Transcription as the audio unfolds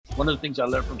One of the things I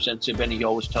learned from Sensei Benny, he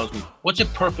always tells me, what's the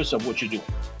purpose of what you're doing?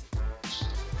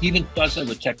 He even does it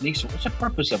with techniques. What's the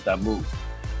purpose of that move?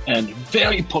 And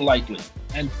very politely.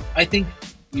 And I think,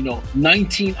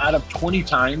 19 out of 20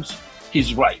 times,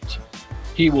 he's right.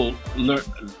 He will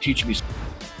teach me.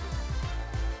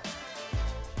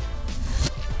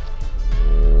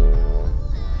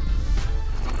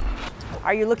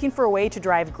 Are you looking for a way to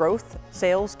drive growth,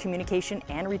 sales, communication,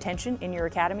 and retention in your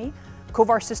academy?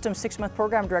 Kovar Systems 6-month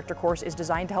Program Director course is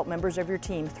designed to help members of your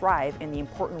team thrive in the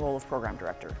important role of Program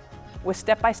Director. With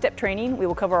step-by-step training, we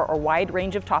will cover a wide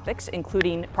range of topics,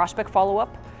 including prospect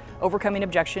follow-up, overcoming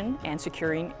objection, and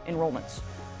securing enrollments.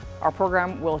 Our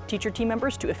program will teach your team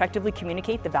members to effectively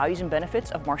communicate the values and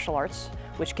benefits of martial arts,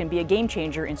 which can be a game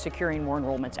changer in securing more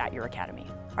enrollments at your academy.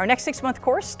 Our next 6-month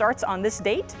course starts on this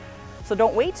date. So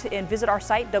don't wait and visit our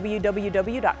site,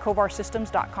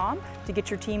 www.kovarsystems.com, to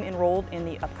get your team enrolled in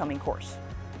the upcoming course.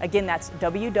 Again, that's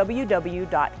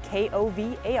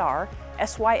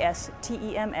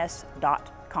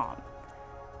www.kovarsystems.com.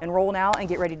 Enroll now and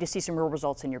get ready to see some real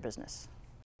results in your business.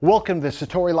 Welcome to the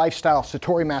Satori Lifestyle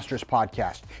Satori Masters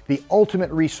Podcast, the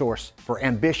ultimate resource for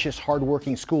ambitious,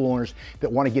 hardworking school owners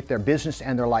that want to get their business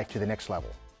and their life to the next level.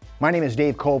 My name is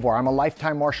Dave Kovar. I'm a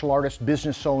lifetime martial artist,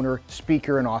 business owner,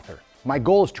 speaker, and author. My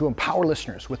goal is to empower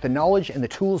listeners with the knowledge and the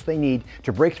tools they need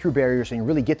to break through barriers and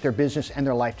really get their business and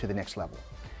their life to the next level.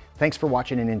 Thanks for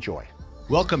watching and enjoy.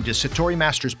 Welcome to Satori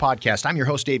Masters Podcast. I'm your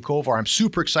host, Dave Kovar. I'm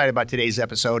super excited about today's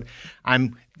episode.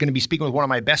 I'm going to be speaking with one of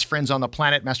my best friends on the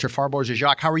planet, Master Fariborz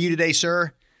Azhakh. How are you today,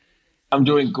 sir? I'm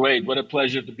doing great. What a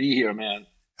pleasure to be here, man.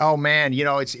 Oh man,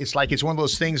 it's like it's one of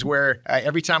those things where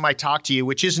every time I talk to you,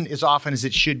 which isn't as often as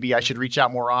it should be, I should reach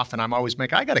out more often. I'm always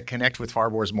like, I got to connect with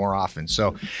Fariborz more often.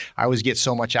 So I always get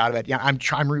so much out of it. Yeah, I'm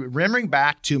remembering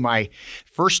back to my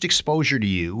first exposure to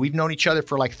you. We've known each other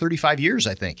for like 35 years,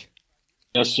 I think.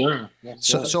 Yes, sir. Yes,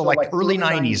 sir. So like early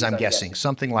 90s, I'm guessing,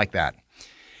 something like that.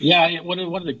 Yeah, one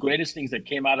of the greatest things that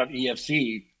came out of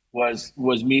EFC was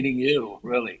meeting you,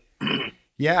 really.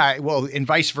 Yeah, well, and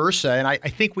vice versa. And I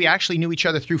think we actually knew each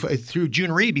other through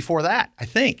Junerie before that, I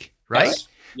think, right?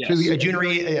 Yes. Through the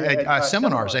Junerie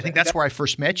seminars. I think that's where I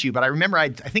first met you. But I remember I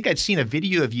think I'd seen a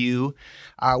video of you.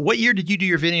 What year did you do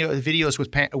your videos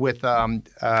with Panther?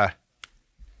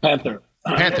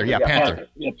 Panther, yeah, Panther.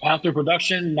 Yeah, Panther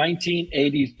Production,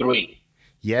 1983.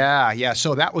 Yeah.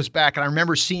 So that was back, and I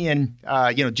remember seeing,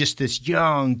 just this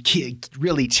young kid,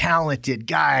 really talented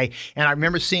guy, and I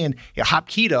remember seeing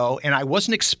Hapkido, and I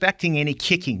wasn't expecting any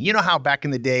kicking. You know how back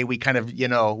in the day we kind of,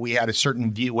 we had a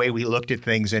certain way we looked at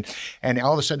things, and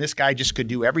all of a sudden this guy just could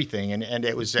do everything, and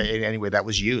it was anyway. That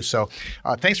was you. So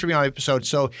thanks for being on the episode.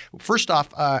 So first off,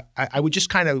 I would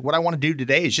just kind of what I want to do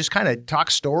today is just kind of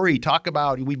talk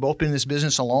about we've both been in this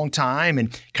business a long time,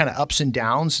 and kind of ups and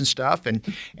downs and stuff, and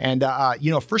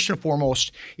first and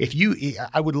foremost,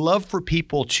 I would love for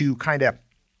people to kind of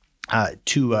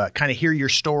hear your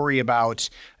story about,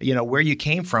 where you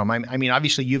came from. I mean,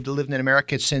 obviously you've lived in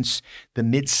America since the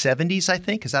mid 70s, I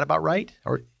think. Is that about right?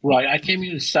 Right. I came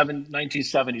in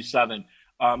 1977.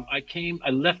 I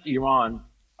left Iran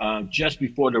just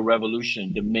before the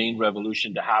revolution, the main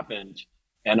revolution that happened.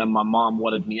 And then my mom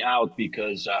wanted me out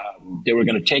because they were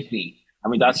going to take me. I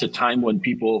mean, that's a time when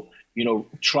people,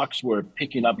 trucks were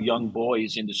picking up young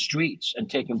boys in the streets and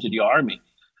taking them to the army,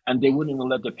 and they wouldn't even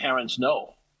let their parents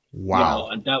know. Wow.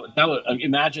 And that was,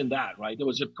 imagine that, right? It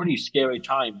was a pretty scary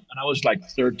time. And I was like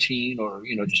 13 or,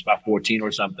 just about 14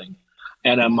 or something.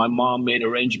 And my mom made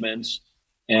arrangements.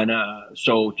 And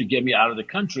so to get me out of the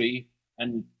country,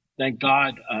 and thank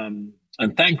God, and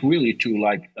thank really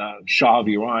to Shah of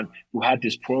Iran, who had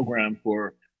this program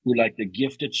who the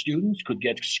gifted students could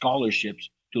get scholarships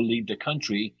to leave the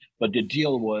country. But the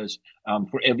deal was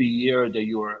for every year that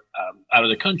you were out of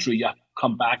the country, you have to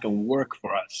come back and work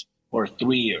for us for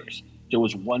 3 years. There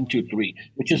was 1, 2, 3,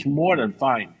 which is more than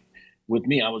fine with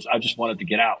me. I just wanted to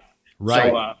get out. Right.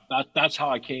 So that's how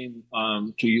I came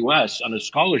to U.S. on a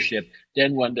scholarship.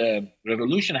 Then when the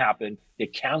revolution happened, they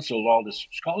canceled all the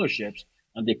scholarships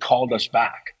and they called us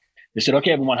back. They said,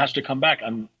 okay, everyone has to come back.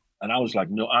 And I was like,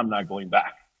 no, I'm not going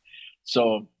back.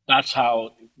 So that's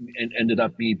how it ended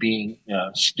up me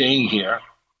staying here.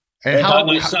 And how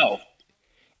myself.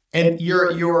 And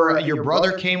your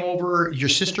brother came over. Your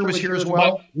sister was here as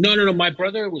well. No. My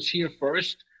brother was here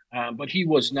first, but he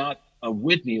was not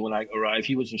with me when I arrived.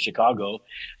 He was in Chicago,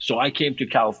 so I came to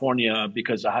California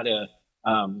because I had an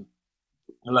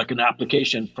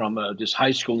application from this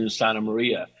high school in Santa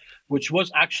Maria, which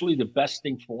was actually the best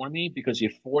thing for me because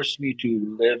it forced me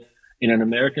to live in an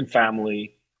American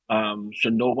family. So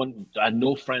I had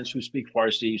no friends who speak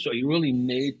Farsi. So it really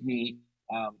made me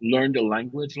learn the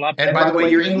language a lot And better. by the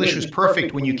way, your English was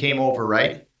perfect when you came over,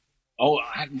 right? Oh,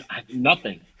 I had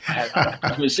nothing.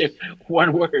 I would say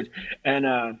one word.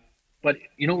 And but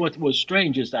you know what was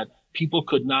strange is that people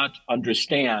could not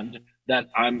understand that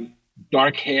I'm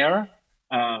dark hair,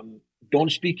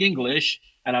 don't speak English,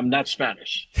 and I'm not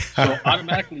Spanish. So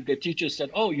automatically the teacher said,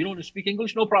 "Oh, you don't speak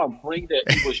English? No problem. Bring the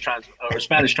or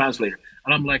Spanish translator."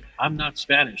 And I'm like, "I'm not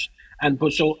Spanish." And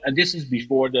this is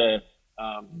before the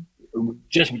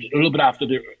just a little bit after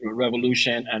the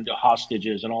revolution and the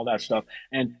hostages and all that stuff.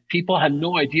 And people had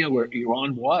no idea where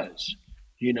Iran was,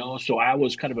 So I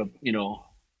was kind of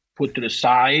put to the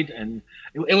side, and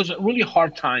it was a really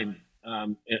hard time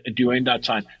during that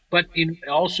time. But it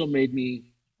also made me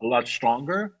a lot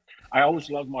stronger. I always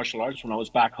loved martial arts when I was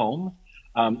back home.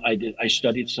 I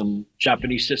studied some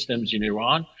Japanese systems in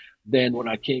Iran. Then when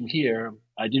I came here,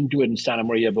 I didn't do it in Santa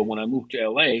Maria, but when I moved to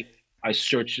LA, I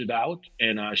searched it out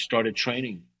and I started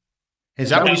training. Is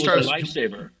that when you started? Was a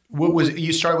lifesaver. What was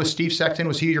you started with Steve Sexton?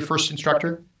 Was he your first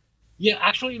instructor? Yeah,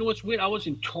 actually, you know what's weird? I was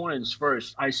in Torrance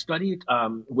first. I studied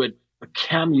with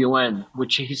Cam Yuen,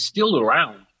 which he's still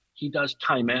around. He does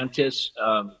Thai Mantis,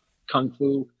 Kung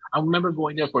Fu. I remember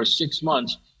going there for 6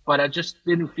 months, but I just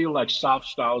didn't feel like soft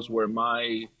styles were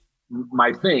my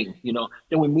thing.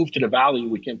 Then we moved to the Valley.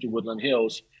 We came to Woodland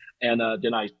Hills. And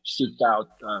then I sought out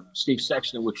Steve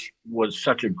Sexton, which was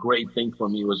such a great thing for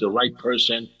me. It was the right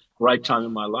person, right time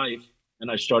in my life.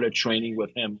 And I started training with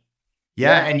him.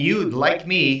 Yeah, and you, like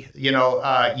me,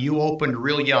 you opened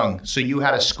real young. So you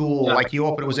had a school, like you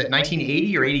opened, was it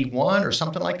 1980 or 81 or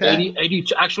something like that?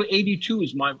 82, actually 82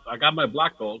 is I got my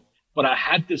black belt, but I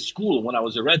had this school when I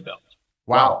was a red belt.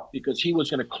 Wow. Because he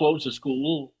was going to close the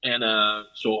school. And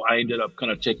so I ended up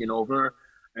kind of taking over.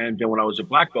 And then when I was a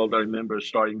black belt, I remember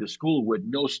starting the school with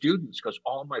no students because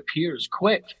all my peers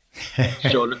quit.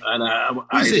 So, and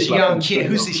who's this young kid?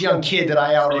 Who's this young kid that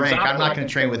I outrank? Exactly. I'm not going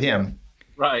to train with him.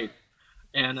 Right.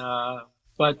 And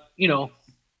but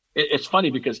it's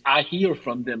funny because I hear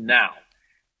from them now.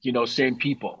 Same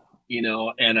people.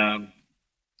 And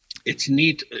it's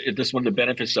neat. That's one of the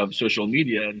benefits of social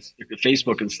media and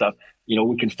Facebook and stuff.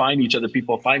 We can find each other.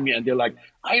 People find me, and they're like,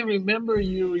 "I remember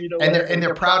you." And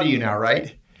they're proud of you now,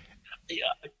 right? Yeah.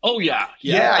 Oh yeah.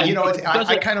 Yeah.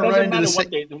 I kind of run into this.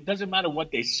 It doesn't matter what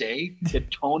they say. The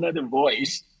tone of the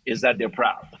voice is that they're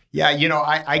proud. Yeah,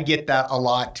 I get that a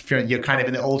lot. You're kind of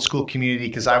in the old school community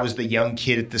because I was the young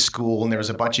kid at the school, and there was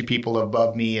a bunch of people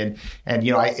above me, and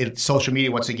social media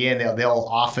once again they'll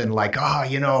often like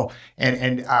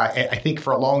and I think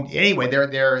for a long anyway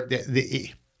they're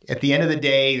at the end of the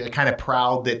day they're kind of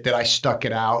proud that I stuck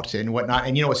it out and whatnot.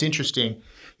 And what's interesting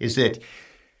is that.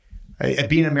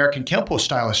 Being an American Kempo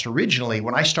stylist originally,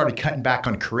 when I started cutting back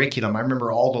on curriculum, I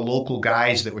remember all the local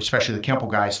guys that were, especially the Kempo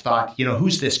guys, thought,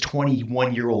 who's this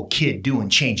 21-year-old kid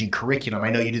changing curriculum?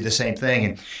 I know you do the same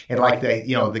thing. And like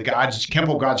the gods,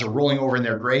 Kempo gods are rolling over in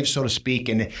their graves, so to speak.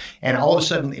 And all of a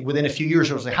sudden, within a few years,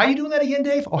 I was like, how are you doing that again,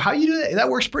 Dave? Oh, how you do that? That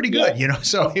works pretty good,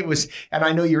 So it was, and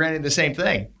I know you ran into the same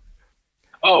thing.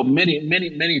 Oh, many,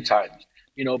 many, many times,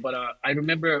 but I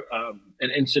remember an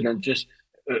incident just,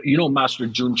 Master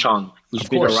Jun Chung, who's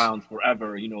been around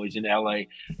forever, he's in LA,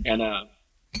 and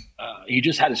he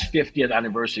just had his 50th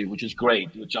anniversary, which is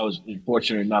great, which I was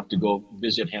fortunate enough to go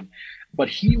visit him. But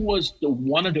he was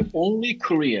one of the only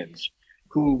Koreans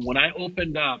who, when I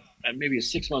opened up, and maybe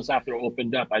 6 months after I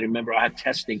opened up, I remember I had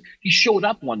testing, he showed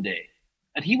up one day,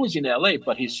 and he was in LA,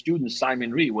 but his student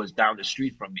Simon Rhee was down the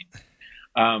street from me,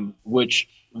 which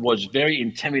was very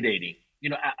intimidating.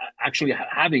 Actually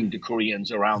having the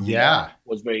Koreans around me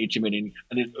was very intimidating.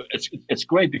 And it's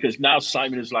great because now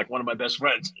Simon is like one of my best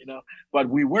friends, but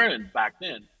we weren't back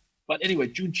then. But anyway,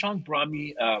 Jun Chung brought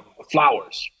me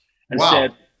flowers and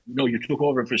said, you took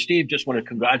over for Steve, just want to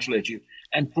congratulate you.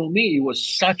 And for me, it was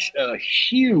such a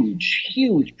huge,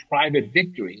 huge private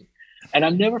victory. And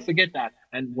I'll never forget that.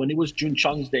 And when it was Jun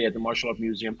Chung's day at the Martial Arts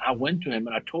Museum, I went to him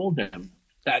and I told him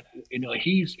that,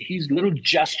 his little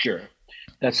gesture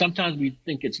that sometimes we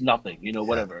think it's nothing,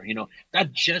 whatever,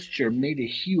 that gesture made a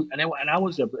huge, and I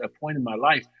was at a point in my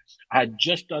life, I had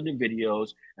just done the videos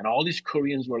and all these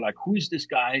Koreans were like, who's this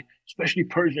guy, especially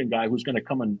Persian guy who's going to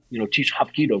come and, teach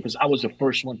Hapkido, because I was the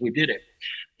first one who did it.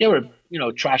 They were,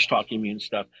 trash talking me and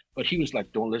stuff, but he was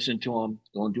like, don't listen to him.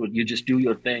 Don't do it. You just do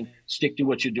your thing, stick to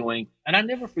what you're doing. And I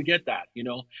never forget that,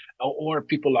 or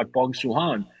people like Bong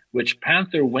Suhan, which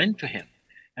Panther went to him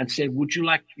and said, would you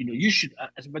like, you should,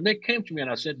 but they came to me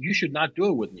and I said, you should not do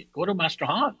it with me. Go to Master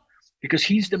Han because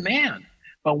he's the man.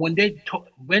 But when they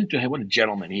went to him, what a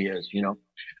gentleman he is,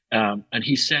 and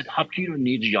he said, Hapkido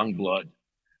needs young blood.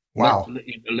 Wow.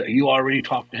 You already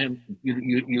talked to him.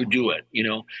 You do it,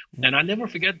 And I never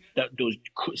forget that those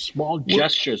small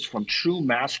gestures from true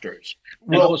masters.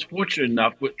 And I was fortunate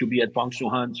enough to be at Bang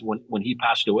Han's when he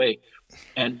passed away.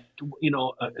 And,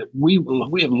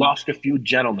 we have lost a few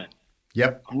gentlemen.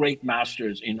 Yep. Great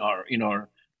masters in our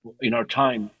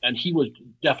time. And he was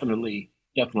definitely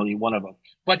one of them.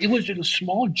 But it was just a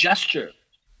small gesture,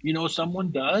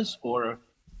 someone does, or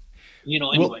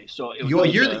anyway. So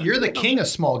you're the king of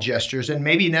small gestures, and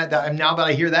maybe now that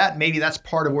I hear that, maybe that's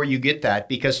part of where you get that,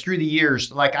 because through the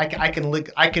years, like I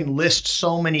can list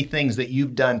so many things that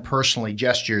you've done personally,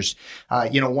 gestures.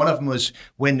 One of them was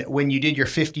when you did your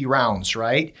 50 rounds,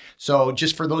 right? So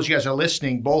just for those of you guys who are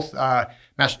listening, both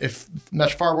Master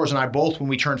Fariborz and I both, when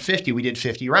we turned 50, we did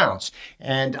 50 rounds.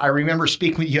 And I remember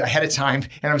speaking with you ahead of time,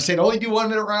 and I'm saying, only do 1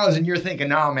 minute rounds. And you're thinking,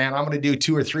 no, man, I'm going to do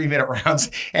 2 or 3 minute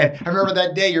rounds. And I remember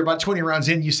that day, you're about 20 rounds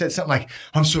in, you said something like,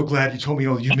 I'm so glad you told me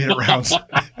only do minute rounds.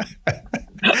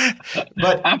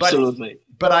 Absolutely.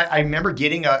 But I remember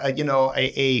getting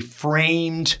a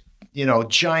framed,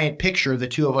 giant picture of the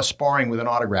two of us sparring with an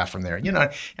autograph from there, and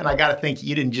I got to think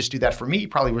you didn't just do that for me.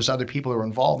 Probably was other people who were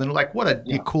involved, and like, what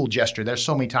a cool gesture. There's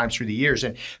so many times through the years,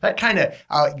 and that kind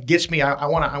of gets me. I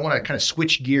want to kind of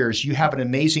switch gears. You have an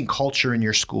amazing culture in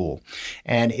your school,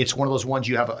 and it's one of those ones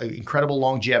you have incredible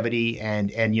longevity,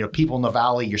 and people in the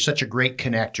Valley. You're such a great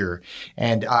connector,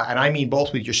 and I mean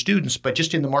both with your students, but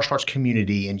just in the martial arts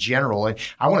community in general. And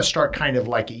I want to start kind of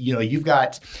like, you've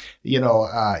got,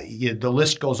 the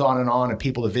list goes on and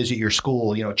people to visit your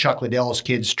school. Chuck Liddell's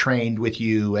kids trained with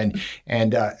you, and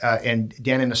Dan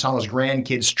Inosanto's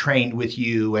grandkids trained with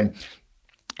you,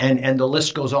 and the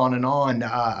list goes on and on.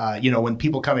 When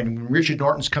people come in, when Richard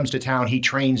Norton comes to town, he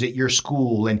trains at your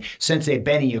school, and Sensei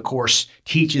Benny, of course,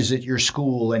 teaches at your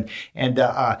school.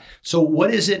 So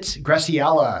what is it,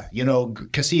 Graciela,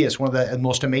 Casillas, one of the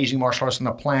most amazing martial artists on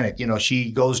the planet,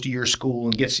 she goes to your school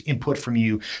and gets input from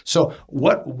you. So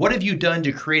what have you done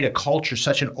to create a culture,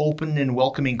 such an open and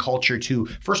welcoming culture to,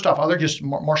 first off, other just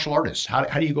martial artists? How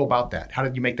do you go about that? How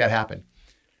did you make that happen?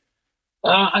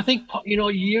 I think,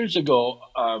 years ago,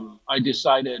 I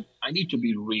decided I need to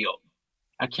be real.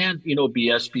 I can't,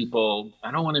 BS people.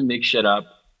 I don't want to make shit up.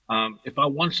 If I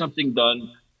want something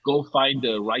done, go find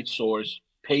the right source,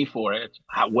 pay for it,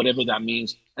 whatever that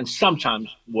means. And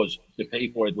sometimes the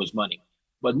pay for it was money,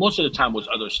 but most of the time was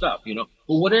other stuff, But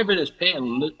whatever it is, pay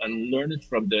and learn it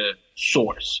from the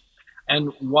source.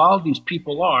 And while these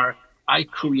people I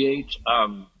create,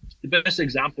 the best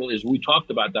example is, we talked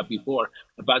about that before,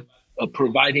 about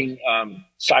providing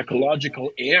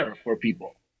psychological air for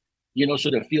people,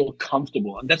 so they feel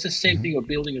comfortable. And that's the same thing of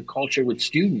building a culture with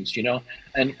students,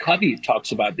 And Covey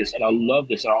talks about this, and I love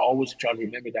this. I always try to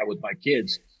remember that with my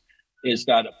kids, is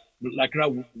that, like,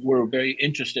 we're very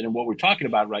interested in what we're talking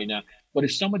about right now. But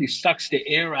if somebody sucks the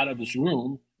air out of this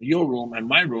room, your room and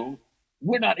my room,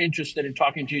 we're not interested in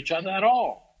talking to each other at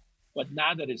all. But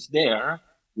now that it's there,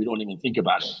 we don't even think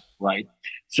about it, right?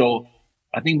 So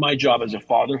I think my job as a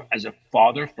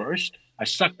father first, I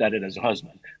sucked at it as a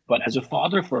husband, but as a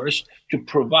father first, to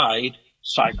provide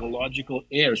psychological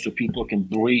air so people can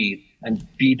breathe and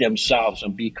be themselves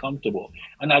and be comfortable.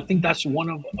 And I think that's one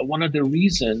of the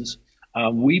reasons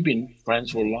we've been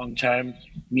friends for a long time,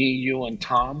 me, you, and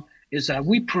Tom, is that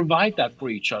we provide that for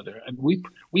each other. And we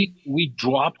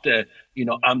drop the,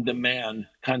 I'm the man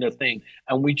kind of thing.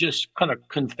 And we just kind of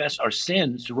confess our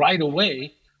sins right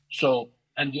away.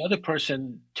 And the other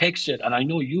person takes it, and I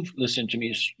know you've listened to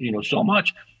me, so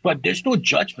much, but there's no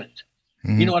judgment.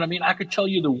 Mm-hmm. You know what I mean? I could tell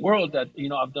you the world that,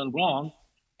 I've done wrong,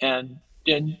 and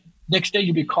then next day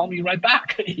you'll be calling me right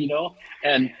back,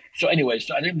 And so anyway,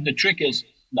 so I think the trick is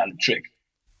not a trick,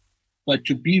 but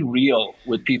to be real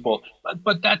with people.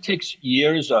 But that takes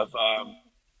years of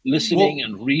listening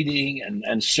and reading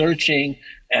and searching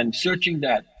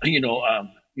that,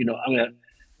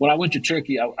 when I went to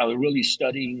Turkey, I was really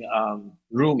studying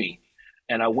Rumi,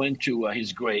 and I went to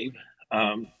his grave.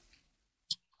 And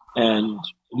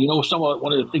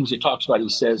one of the things he talks about, he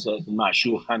says,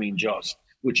 "Mashu Hamin Jos,"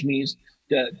 which means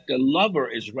the lover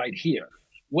is right here.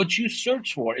 What you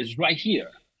search for is right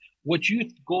here. What you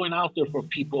going out there for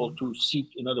people to seek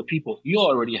in other people, you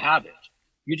already have it.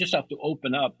 You just have to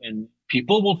open up, and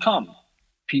people will come.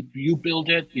 You build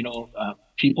it,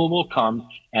 people will come,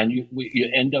 and you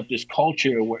end up this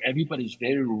culture where everybody's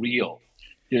very real.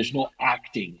 There's no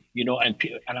acting,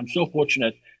 and I'm so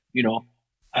fortunate,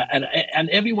 and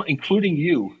everyone, including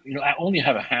you, I only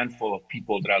have a handful of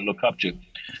people that I look up to,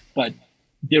 but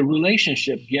the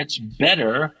relationship gets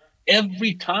better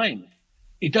every time.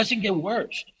 It doesn't get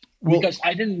worse, because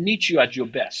I didn't meet you at your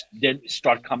best, then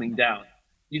start coming down.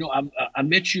 I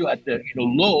met you at the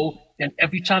low, and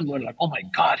every time we're like, oh my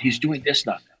God, he's doing this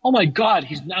now. Oh my God,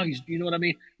 he's you know what I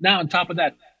mean? Now on top of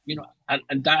that,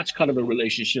 and that's kind of the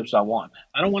relationships I want.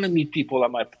 I don't want to meet people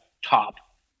at my top,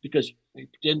 because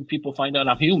then people find out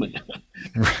I'm human,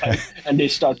 right? And they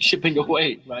start chipping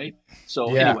away, right?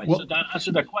 So anyway, so that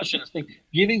answered that question. I think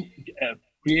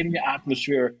creating the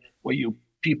atmosphere where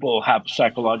people have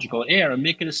psychological air and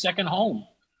make it a second home,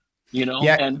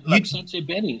 and like Sensei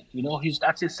Benny,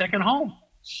 that's his second home.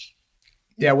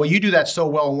 Yeah, well, you do that so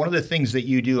well. And one of the things that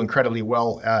you do incredibly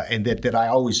well, and that I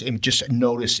always just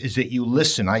notice, is that you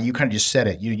listen. You kind of just said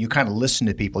it. You kind of listen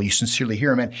to people. You sincerely hear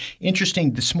them. And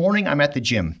interesting, this morning I'm at the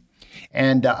gym.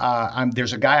 And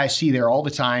there's a guy I see there all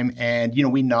the time, and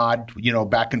we nod,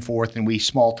 back and forth, and we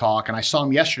small talk. And I saw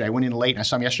him yesterday. I went in late, and I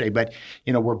saw him yesterday. But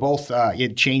we're both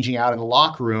changing out in the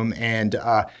locker room, and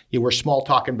we're small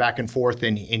talking back and forth.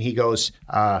 And he goes,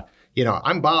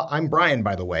 I'm Brian,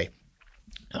 by the way.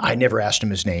 I never asked him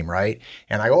his name, right?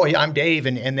 And I go, oh yeah, I'm Dave.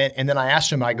 And then I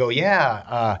asked him. I go,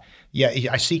 yeah,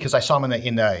 I see, because I saw him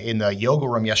in the yoga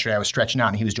room yesterday. I was stretching out,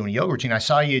 and he was doing a yoga routine. I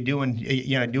saw you doing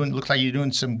looks like you're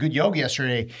doing some good yoga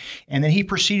yesterday. And then he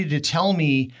proceeded to tell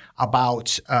me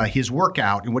about his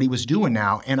workout and what he was doing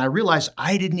now. And I realized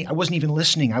I wasn't even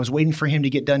listening. I was waiting for him to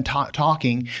get done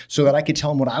talking so that I could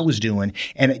tell him what I was doing.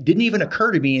 And it didn't even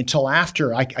occur to me until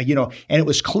after and it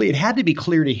was clear. It had to be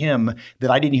clear to him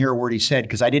that I didn't hear a word he said,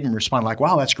 because I didn't respond like,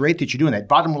 wow, that's great that you're doing that.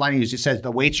 Bottom line is, it says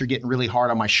the weights are getting really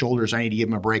hard on my shoulders. I need to give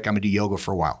him a break. I'm going to do yoga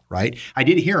for a while, right? I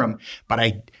did hear him, but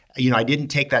I didn't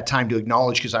take that time to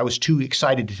acknowledge, because I was too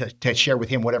excited to share with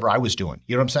him whatever I was doing.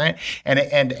 You know what I'm saying?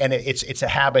 And it's a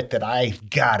habit that I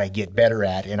gotta get better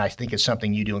at, and I think it's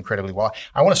something you do incredibly well.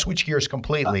 I want to switch gears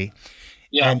completely.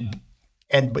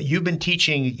 But you've been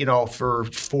teaching, for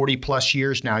 40 plus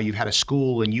years now. You've had a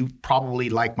school, and you probably,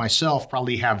 like myself,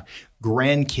 probably have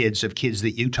grandkids of kids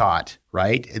that you taught,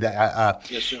 right?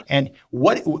 Yes, sir. And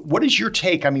what is your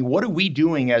take? I mean, what are we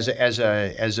doing as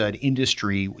an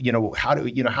industry? How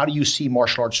do you see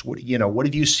martial arts? What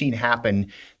have you seen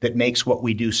happen that makes what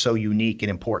we do so unique and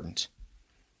important?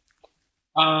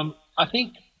 I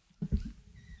think,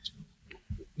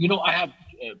 I have,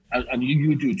 and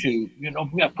you do too.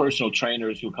 We have personal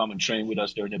trainers who come and train with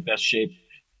us. They're in the best shape,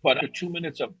 but after 2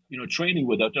 minutes of training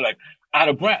with us, they're like out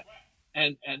of breath,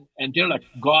 and they're like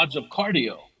gods of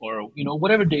cardio, or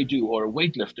whatever they do, or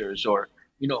weightlifters, or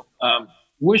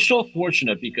we're so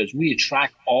fortunate because we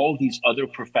attract all these other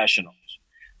professionals.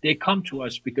 They come to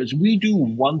us because we do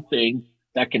one thing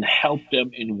that can help them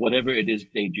in whatever it is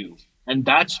they do, and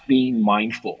that's being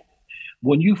mindful.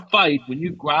 When you fight, when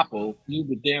you grapple, you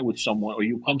were there with someone, or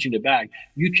you punch in the bag,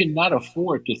 you cannot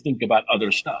afford to think about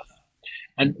other stuff.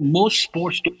 And most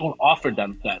sports don't offer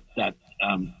them that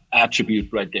attribute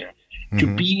right there. Mm-hmm.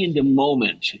 To be in the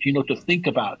moment, to think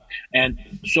about. And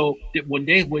so when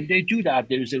they do that,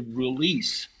 there's a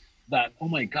release that, oh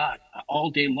my God, all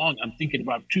day long I'm thinking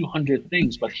about 200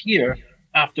 things. But here,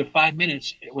 after 5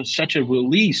 minutes, it was such a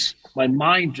release. My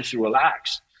mind just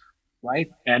relaxed, right?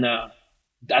 And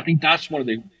I think that's one of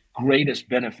the greatest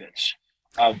benefits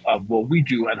of what we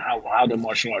do, and how the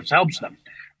martial arts helps them.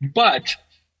 But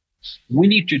we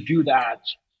need to do that.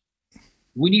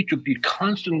 We need to be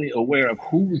constantly aware of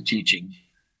who we're teaching,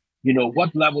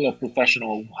 what level of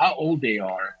professional, how old they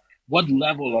are, what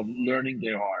level of learning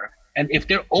they are, and if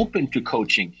they're open to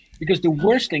coaching. Because the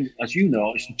worst thing, as you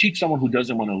know, is to teach someone who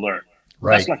doesn't want to learn.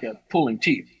 Right. That's like pulling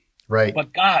teeth. Right.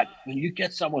 But God, when you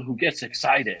get someone who gets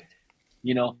excited,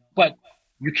 but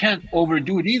you can't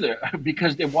overdo it either,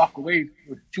 because they walk away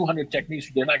with 200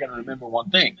 techniques, they're not going to remember one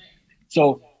thing.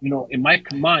 So, in my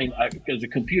mind, as a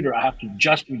computer, I have to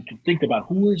just to think about,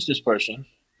 who is this person?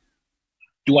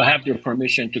 Do I have their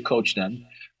permission to coach them?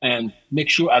 And make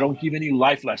sure I don't give any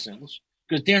life lessons,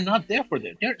 because they're not there for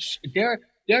that.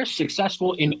 They're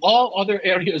successful in all other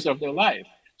areas of their life.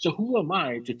 So who am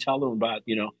I to tell them about,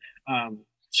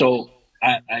 so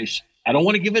I don't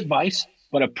want to give advice,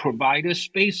 but I provide a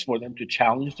space for them to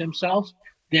challenge themselves.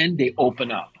 Then they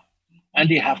open up and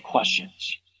they have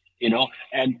questions,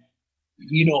 and,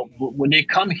 when they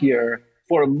come here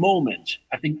for a moment,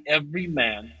 I think every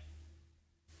man,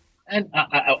 and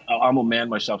I'm a man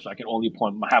myself, so I can only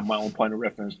have my own point of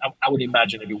reference. I would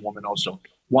imagine every woman also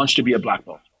wants to be a black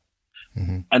belt,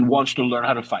 mm-hmm. and wants to learn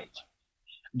how to fight.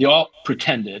 They all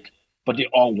pretend it, but they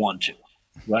all want to,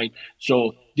 right?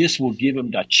 So this will give them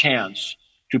that chance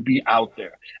to be out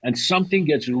there. And something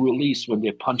gets released when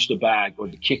they punch the bag or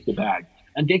they kick the bag.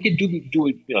 And they can do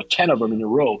it, 10 of them in a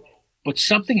row. But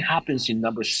something happens in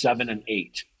number 7 and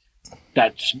 8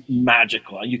 that's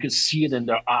magical. And you can see it in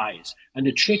their eyes. And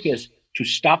the trick is to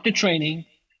stop the training,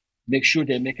 make sure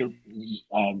they make a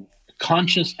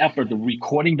conscious effort of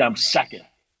recording them second.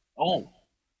 Oh,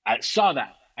 I saw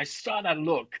that. I saw that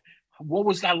look. What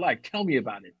was that like? Tell me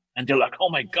about it. And they're like, oh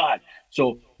my God.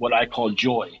 So what I call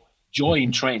joy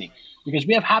in training. Because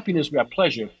we have happiness, we have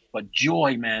pleasure, but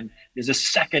joy, man, there's a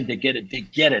second they get it.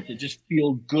 They just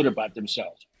feel good about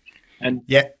themselves. And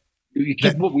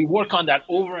we work on that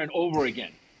over and over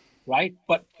again, right?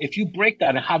 But if you break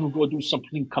that and have them go do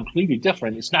something completely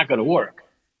different, it's not going to work,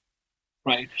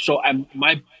 right? So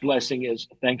my blessing is,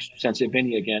 thanks to Sensei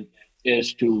Vinny again,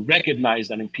 is to recognize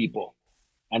that in people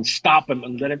and stop them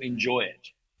and let them enjoy it.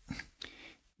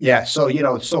 Yeah, so,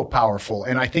 it's so powerful.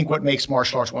 And I think what makes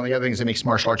martial arts, one of the other things that makes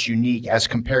martial arts unique as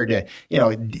compared to,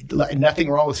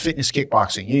 nothing wrong with fitness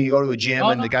kickboxing. You go to a gym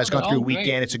and the guy's gone through a weekend,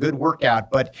 great. It's a good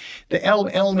workout, but the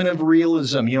element of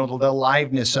realism, the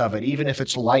liveness of it, even if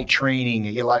it's light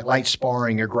training, light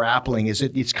sparring or grappling,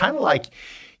 it's kind of like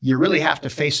you really have to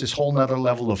face this whole nother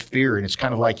level of fear. And it's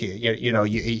kind of like,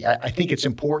 I think it's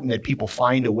important that people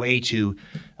find a way to,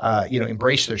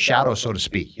 embrace their shadow, so to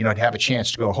speak, to have a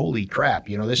chance to go, holy crap,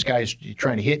 this guy's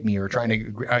trying to hit me or trying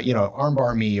to,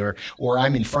 armbar me or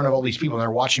I'm in front of all these people and they're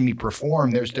watching me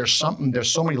perform. There's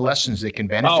so many lessons that can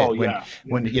benefit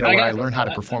when I learn how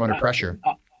to perform under pressure.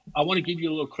 I want to give you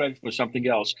a little credit for something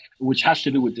else, which has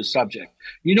to do with the subject.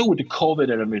 With the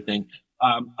COVID and everything,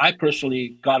 I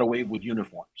personally got away with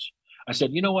uniforms. I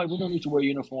said, you know what? We don't need to wear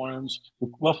uniforms.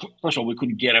 Well, first of all, we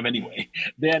couldn't get them anyway.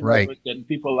 Then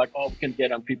people were like, oh, we can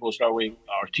get them. People start wearing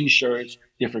our T-shirts,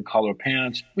 different color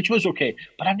pants, which was okay.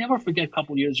 But I never forget a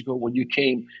couple of years ago when you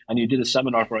came and you did a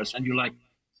seminar for us, and you're like,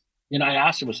 I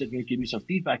asked him, I said, can you give me some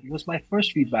feedback? He goes, my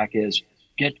first feedback is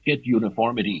get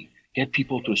uniformity. Get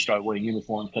people to start wearing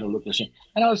uniforms, kind of look the same.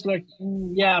 And I was like,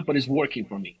 yeah, but it's working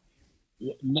for me.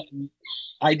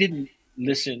 I didn't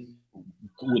listen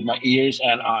with my ears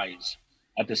and eyes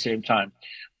at the same time.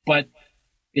 But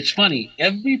it's funny,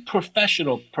 every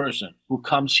professional person who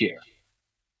comes here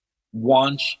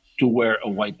wants to wear a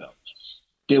white belt.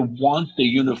 They want the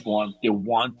uniform.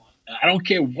 I don't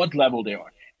care what level they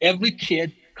are. Every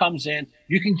kid comes in,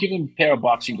 you can give them a pair of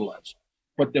boxing gloves.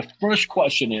 But the first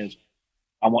question is,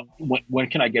 when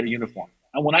can I get a uniform?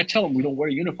 And when I tell them we don't wear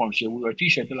uniforms here, we wear a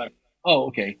T-shirt, they're like, oh,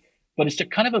 okay. But it's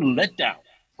kind of a letdown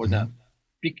for them.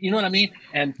 You know what I mean?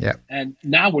 And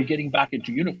now we're getting back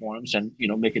into uniforms and,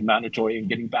 make it mandatory and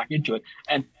getting back into it.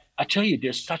 And I tell you,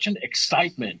 there's such an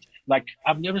excitement. Like,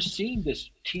 I've never seen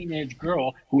this teenage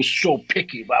girl who's so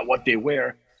picky about what they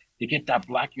wear. They get that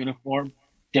black uniform.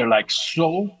 They're like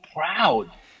so proud.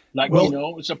 Like,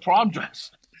 it's a prom dress.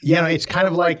 It's kind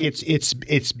of like it's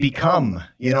become,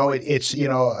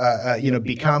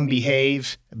 become,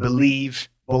 behave, believe,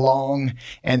 belong,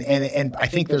 and I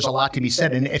think there's a lot to be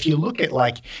said. And if you look at,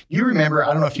 you remember,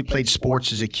 I don't know if you played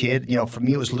sports as a kid, for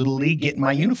me it was Little League, getting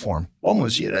my uniform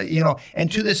almost,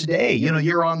 and to this day,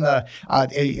 you're on the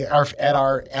at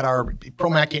our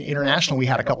Promac International we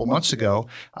had a couple months ago,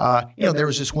 there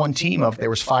was this one team there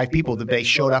was 5 people that they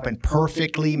showed up in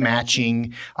perfectly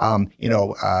matching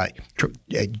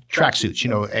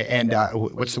tracksuits, and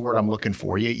what's the word I'm looking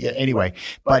for? Anyway,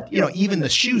 but even the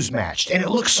shoes matched, and it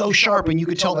looked so sharp, and you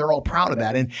could tell they're all proud of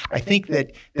that. And I think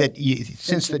that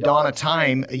since the dawn of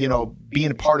time, being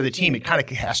a part of the team, it kind of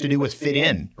has to do with fit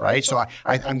in, right? So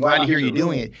I'm glad to hear you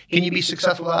doing it. Can you be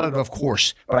successful at it? Of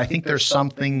course, but I think there's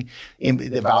something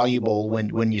valuable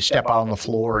when you step out on the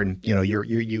floor and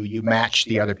you match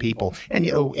the other people. And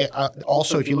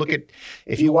also if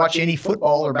you watch any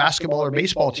football or basketball or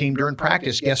baseball team during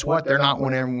practice, guess what? They're not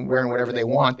wearing whatever they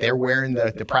want. They're wearing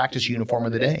the practice uniform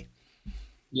of the day.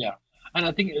 Yeah. And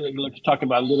I think, like, talking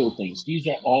about little things, these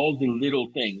are all the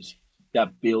little things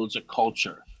that builds a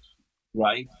culture,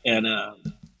 right? And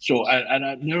so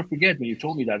I never forget when you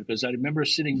told me that, because I remember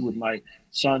sitting with my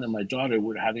son and my daughter,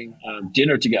 we're having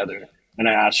dinner together, and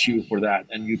I asked you for that,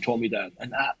 and you told me that,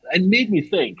 and it made me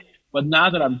think. But now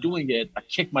that I'm doing it, I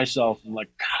kick myself. I'm like,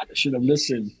 God, I should have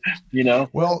listened,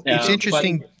 Well, it's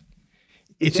interesting.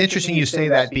 It's interesting you say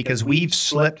that, because we've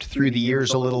slipped through the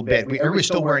years a little bit. Everybody's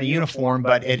still wearing a uniform,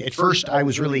 but at first I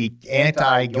was really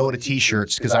anti-go to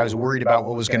T-shirts because I was worried about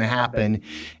what was going to happen,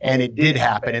 and it did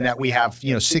happen. And that we have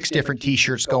 6 different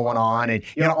T-shirts going on, and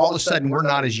all of a sudden we're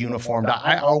not as uniformed.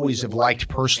 I always have liked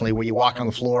personally where you walk on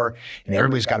the floor and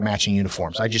everybody's got matching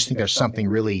uniforms. I just think there's something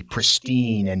really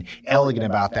pristine and elegant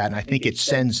about that, and I think it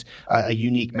sends a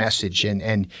unique message.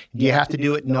 And do you have to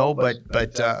do it? No,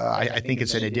 but I think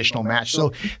it's an additional match. So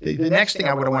So the next thing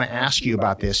I would want to ask you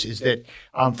about this is that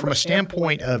from a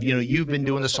standpoint of, you've been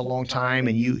doing this a long time,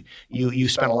 and you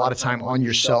spend a lot of time on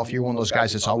yourself. You're one of those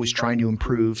guys that's always trying to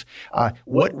improve.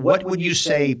 What would you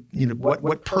say,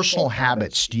 what personal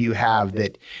habits do you have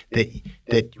that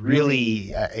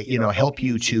really, help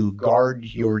you to guard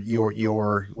your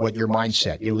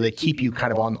mindset, that keep you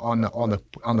kind of on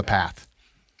the path?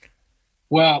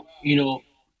 Well,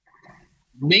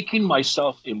 making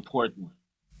myself important,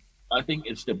 I think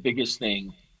it's the biggest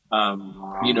thing.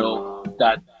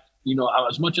 That,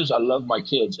 as much as I love my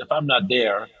kids, if I'm not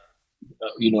there,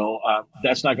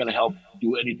 that's not going to help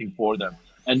do anything for them.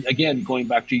 And again, going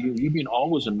back to you've been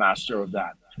always a master of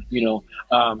that,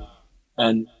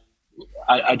 and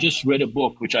I just read a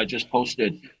book, which I just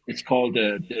posted. It's called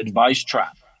The Advice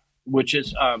Trap, which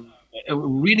is a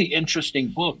really interesting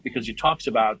book, because he talks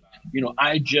about,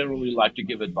 I generally like to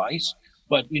give advice,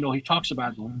 but, he talks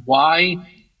about why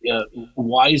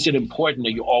is it important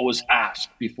that you always ask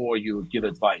before you give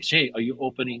advice? Hey, are you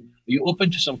open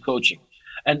to some coaching?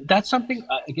 And that's something,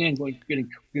 again, giving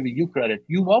you credit.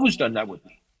 You've always done that with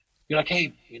me. You're like,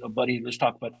 hey, buddy, let's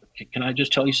talk about, can I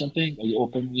just tell you something? Are you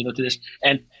open, to this?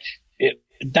 And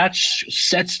that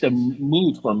sets the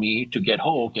mood for me to get,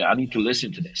 okay, I need to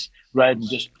listen to this, rather than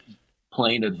just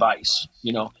plain advice,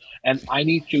 And I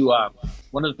need to,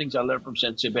 one of the things I learned from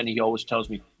Sensei Benny, he always tells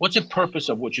me, what's the purpose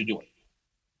of what you're doing?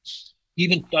 He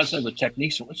even does it with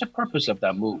techniques. So what's the purpose of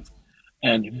that move?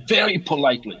 And very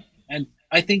politely. And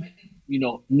I think,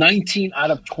 19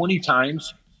 out of 20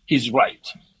 times, he's right.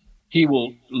 He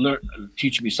will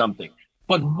teach me something.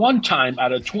 But one time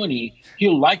out of 20,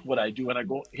 he'll like what I do.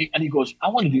 And he goes, I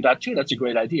want to do that too. That's a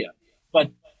great idea. But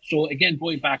so again,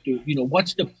 going back to,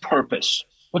 what's the purpose?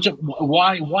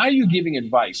 Why are you giving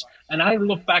advice? And I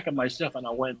look back at myself and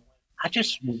I went, I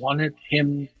just wanted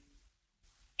him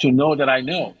to know that I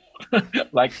know.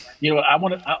 Like,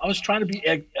 I'm trying to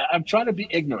be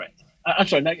ignorant. I'm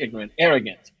sorry, not ignorant,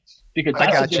 arrogant. Because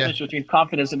that's the difference between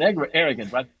confidence and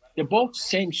arrogance, right? They're both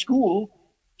same school,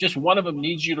 just one of them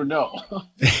needs you to know,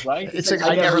 right?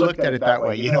 I never looked at it that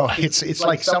way. It's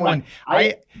like someone,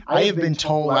 I have been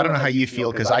told, I don't know how you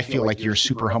feel, because I feel like you're a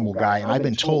super humble guy. And I've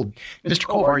been told, Mr.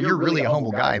 Kovar, you're really a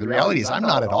humble guy. The reality is I'm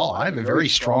not at all. I have a very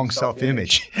strong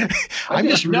self-image. I'm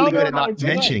just really good at not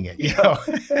mentioning it, Yeah.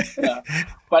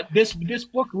 But this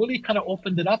book really kind of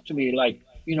opened it up to me. Like,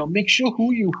 make sure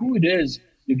who it is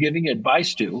you're giving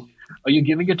advice to. Are you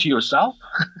giving it to yourself?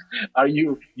 Are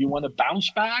you want to bounce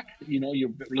back?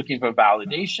 You're looking for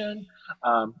validation.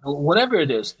 Whatever it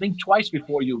is, think twice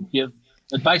before you give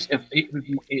advice,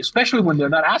 especially when they're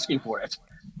not asking for it.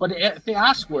 But if they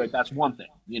ask for it, that's one thing,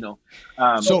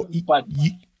 But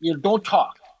don't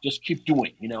talk. Just keep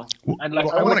doing, And like,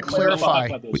 I want to clarify.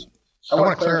 I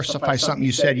want to clarify something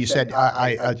you said. You said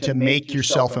to make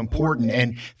yourself important,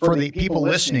 and for the people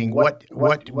listening, what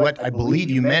I believe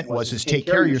you meant was take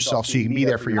care of yourself so you can be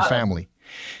there for your family.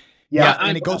 Yeah,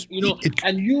 and it goes.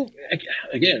 And you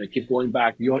again. I keep going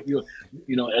back. You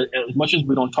as much as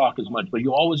we don't talk as much, but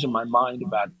you're always in my mind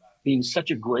about being such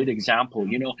a great example.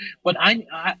 But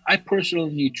I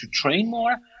personally need to train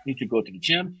more. I need to go to the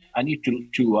gym. I need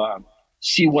to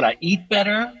see what I eat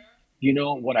better.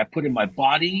 What I put in my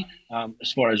body,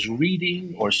 as far as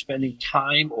reading or spending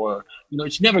time, or,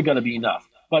 it's never going to be enough.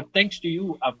 But thanks to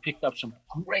you, I've picked up some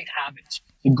great habits.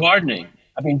 In gardening,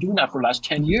 I've been doing that for the last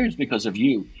 10 years because of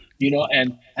you,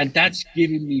 and that's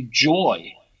giving me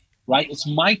joy, right? It's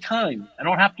my time. I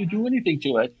don't have to do anything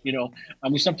to it.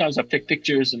 Sometimes I take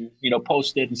pictures and,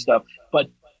 post it and stuff, but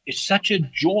it's such a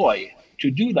joy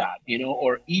to do that,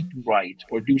 or eat right,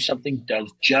 or do something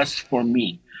that's just for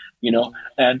me.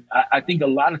 And I think a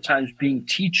lot of times being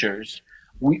teachers,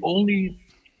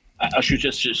 I should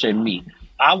just say me,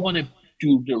 I want to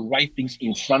do the right things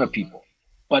in front of people.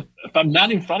 But if I'm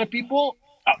not in front of people,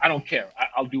 I don't care.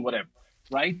 I'll do whatever,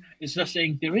 right? It's just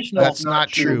saying there is no. That's not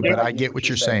true, but I get what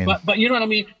you're saying. But you know what I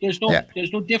mean? There's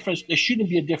no difference. There shouldn't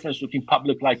be a difference between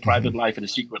public life, private life, and a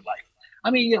secret life. I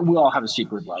mean, we all have a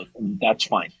secret life, and that's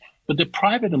fine. But the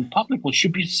private and public one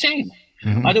should be the same.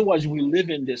 Mm-hmm. Otherwise, we live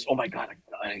in this, oh my God,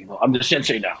 I'm the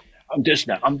sensei now. I'm this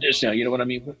now. You know what I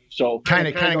mean? So kind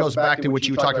of goes back to what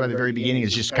you talked about at the very beginning,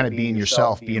 is just kind of being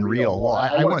yourself, being real. Well,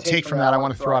 I want to take from that, I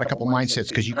want to throw out a couple mindsets,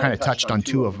 because you kind of touched on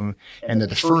two of them. And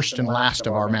the first and last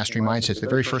of our mastery mindsets, the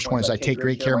very first one is I take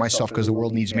great care of myself because the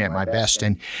world needs me at my best.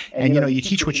 And you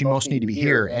teach what you most need to be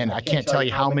here. And I can't tell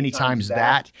you how many times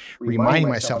that reminding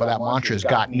myself of that mantra has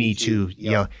got me to,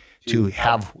 to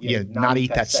have, not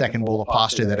eat that second bowl of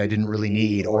pasta that I didn't really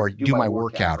need, or do my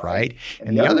workout, right?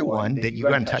 And the other one that you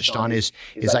haven't touched on is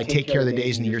I take care of the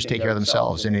days and the years take care of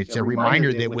themselves. And it's a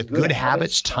reminder that with good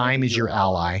habits, time is your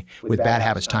ally. With bad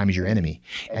habits, time is your enemy.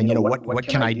 And what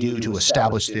can I do to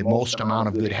establish the most amount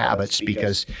of good habits?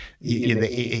 Because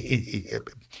it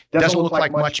doesn't look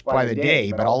like much by the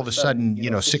day, but all of a sudden,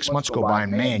 6 months go by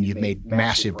and man, you've made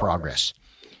massive progress.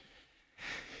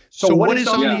 So what is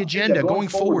on the agenda going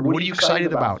forward? What are you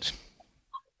excited about?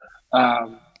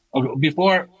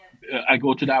 Before I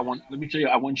go to that one, let me tell you,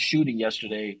 I went shooting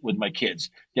yesterday with my kids.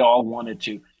 They all wanted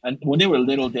to. And when they were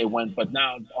little, they went, but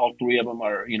now all three of them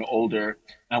are, older,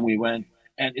 and we went.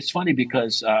 And it's funny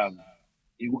because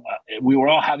we were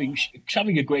all having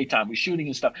a great time. We're shooting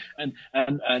and stuff. And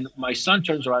my son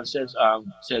turns around and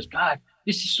says, God,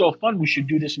 this is so fun. We should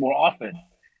do this more often.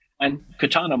 And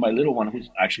Katana, my little one, who's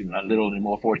actually not little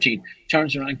anymore, 14,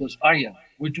 turns around and goes, Arya,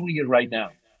 we're doing it right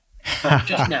now.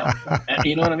 Just now. And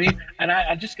you know what I mean? And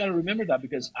I just got to remember that,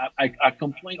 because I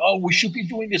complain, we should be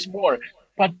doing this more.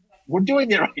 But we're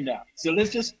doing it right now. So let's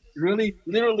just really,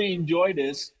 literally enjoy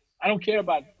this. I don't care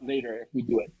about later if we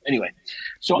do it. Anyway.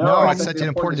 So no, it's such an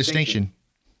important distinction.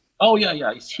 Oh, yeah,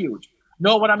 it's huge.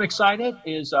 No, what I'm excited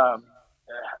is I'm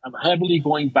heavily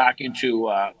going back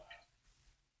into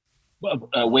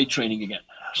weight training again.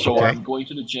 So okay. I'm going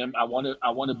to the gym. I want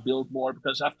to build more,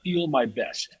 because I feel my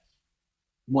best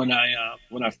when I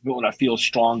feel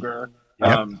stronger.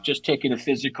 Yep. Just taking a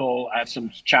physical, I have some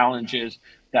challenges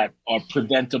that are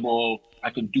preventable.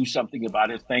 I can do something about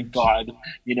it. Thank God,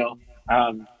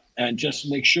 and just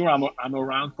make sure I'm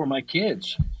around for my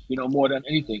kids, more than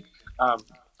anything. Do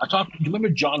you remember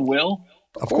John Will?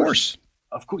 Of course.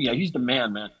 Yeah, he's the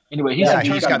man. Anyway, he's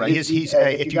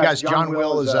if you guys, John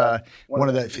Will is one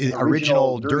of the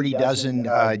original Dirty Dozen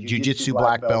jiu-jitsu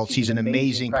black belts. He's an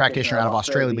amazing practitioner out of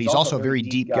Australia, but he's also a very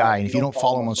deep guy. And if you don't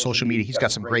follow him on social media, he's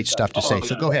got some great stuff to say.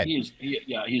 So go ahead. He's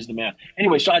the man.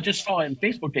 Anyway, so I just saw on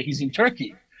Facebook that he's in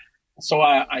Turkey. So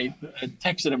I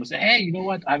texted him and said, hey, you know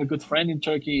what? I have a good friend in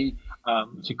Turkey.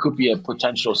 It could be a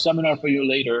potential seminar for you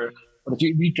later. But if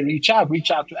you need to reach out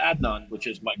to Adnan, which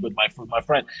is my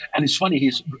friend. And it's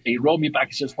funny, he wrote me back.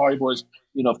 He says, Fariborz,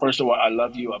 first of all, I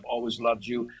love you. I've always loved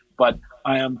you. But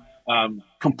I am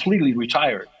completely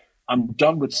retired. I'm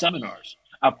done with seminars.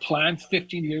 I planned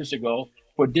 15 years ago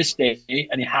for this day,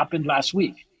 and it happened last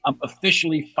week. I'm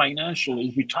officially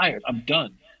financially retired. I'm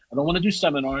done. I don't want to do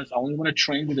seminars. I only want to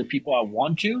train with the people I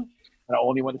want to, and I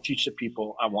only want to teach the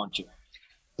people I want to.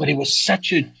 But it was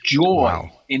such a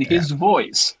joy in his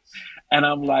voice. And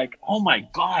I'm like, oh my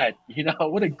God,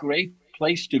 what a great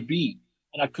place to be.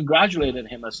 And I congratulated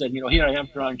him. I said, here I am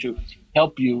trying to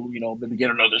help you, maybe get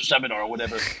another seminar or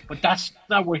whatever. But that's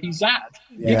not where he's at.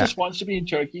 Yeah. He just wants to be in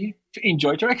Turkey to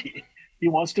enjoy Turkey. He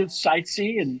wants to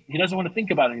sightsee, and he doesn't want to think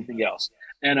about anything else.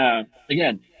 And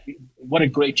again, what a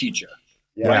great teacher.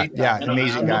 Yeah, right? Yeah,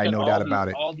 amazing guy, no doubt about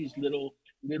it. All these little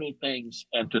things,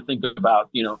 and to think about,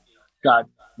 God,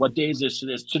 what day is this?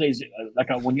 Today's like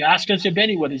when you ask us,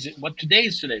 Benny, what is it? What today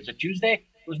is today? Is it Tuesday?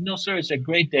 It was, no, sir, it's a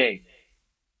great day.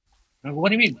 What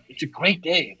do you mean? It's a great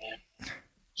day, man.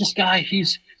 This guy,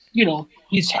 he's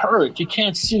hurt. He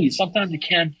can't see. Sometimes he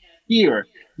can't hear.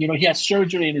 He has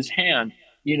surgery in his hand.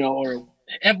 Or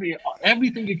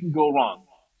everything that can go wrong.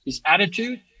 His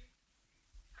attitude,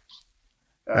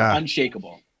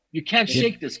 unshakable. You can't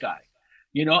shake this guy.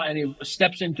 And he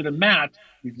steps into the mat.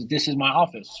 This is my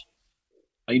office.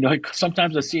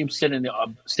 Sometimes I see him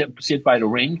sit by the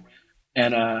ring,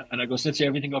 and I go, "Since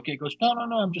everything okay?" He goes, "No,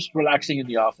 I'm just relaxing in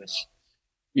the office."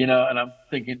 And I'm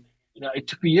thinking, it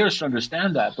took me years to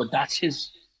understand that, but that's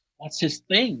his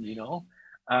thing,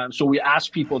 So we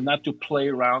ask people not to play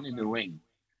around in the ring,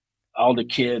 all the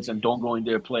kids, and don't go in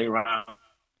there play around,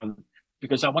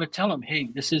 because I want to tell them, hey,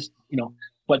 this is,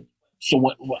 But so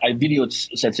what I videoed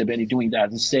Sensei Benny doing that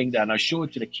and saying that, and I show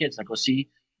it to the kids. I go, see.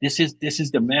 This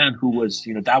is the man who was,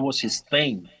 that was his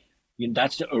thing.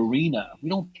 That's the arena. We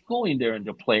don't go in there and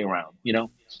to play around,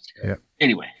 Yeah.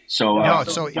 Anyway, so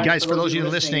so guys, for those of you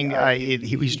listening,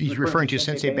 he's referring to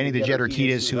Sensei Benny the Jet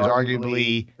Urquidez, who's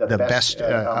arguably the best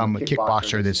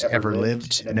kickboxer that's ever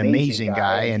lived. An amazing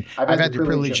guy, and I've had the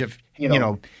privilege of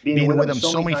being with him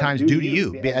so many times due to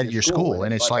you at your school,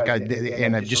 and it's like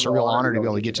just a real honor to be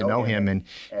able to get to know him.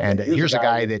 And here's a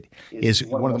guy that is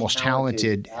one of the most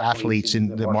talented athletes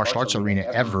in the martial arts arena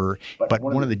ever, but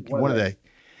one of the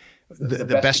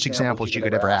the best examples you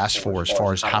could ever ask for as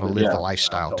far as how to live the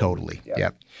lifestyle. Totally.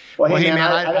 Yep. Well, hey, man,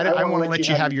 I want to let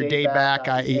you have your day back.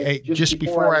 Just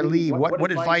before I leave,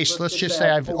 what advice? Let's just say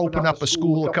I've opened up a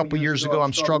school a couple years ago.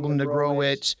 I'm struggling to grow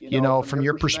it. From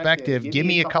your perspective, give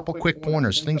me a couple quick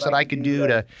pointers, things that I can do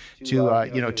to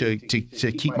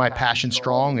keep my passion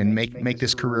strong and make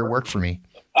this career work for me.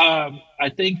 I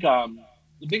think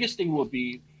the biggest thing will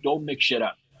be don't mix shit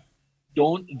up.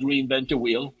 Don't reinvent the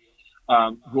wheel.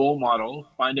 Role model.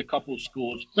 Find a couple of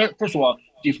schools. First of all,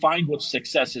 define what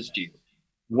success is to you.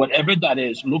 Whatever that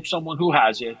is, look someone who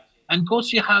has it and go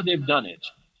see how they've done it,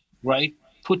 right?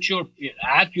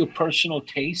 Add your personal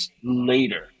taste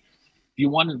later. If you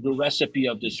want the recipe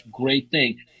of this great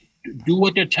thing, do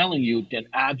what they're telling you, then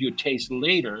add your taste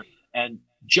later and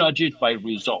judge it by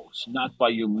results, not by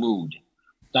your mood.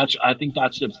 I think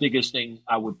that's the biggest thing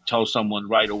I would tell someone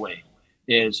right away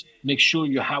is make sure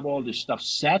you have all this stuff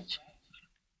set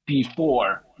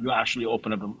before you actually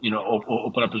open up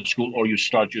a school or you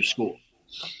start your school.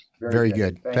 Very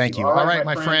good. Thank you. All right,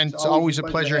 my friend. It's always a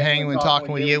pleasure hanging and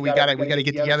talking with you. We got to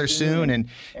get together soon. And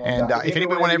if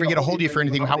anybody want to ever get a hold of you for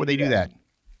anything, how would they do that?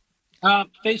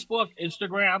 Facebook,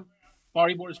 Instagram,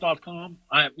 Fariborz.com.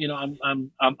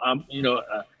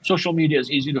 Social media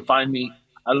is easy to find me.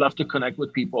 I love to connect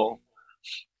with people.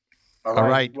 All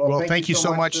right. Well, thank you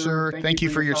so much, sir. Thank you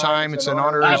for your time. It's an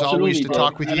honor, as always, to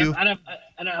talk with you.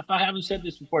 And if I haven't said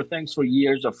this before, thanks for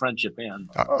years of friendship, man.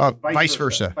 Vice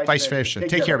versa. Vice versa.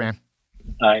 Take care, man.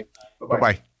 All right.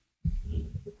 Bye-bye.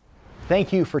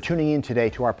 Thank you for tuning in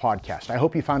today to our podcast. I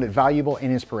hope you found it valuable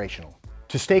and inspirational.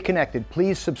 To stay connected,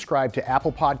 please subscribe to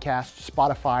Apple Podcasts,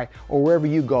 Spotify, or wherever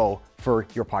you go for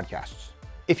your podcasts.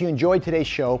 If you enjoyed today's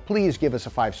show, please give us a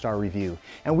 5-star review.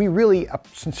 And we really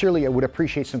sincerely would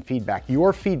appreciate some feedback.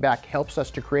 Your feedback helps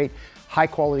us to create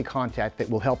high-quality content that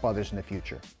will help others in the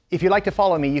future. If you'd like to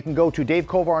follow me, you can go to Dave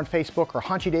Kovar on Facebook or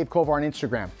Haunchie Dave Kovar on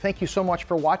Instagram. Thank you so much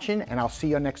for watching, and I'll see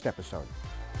you on next episode.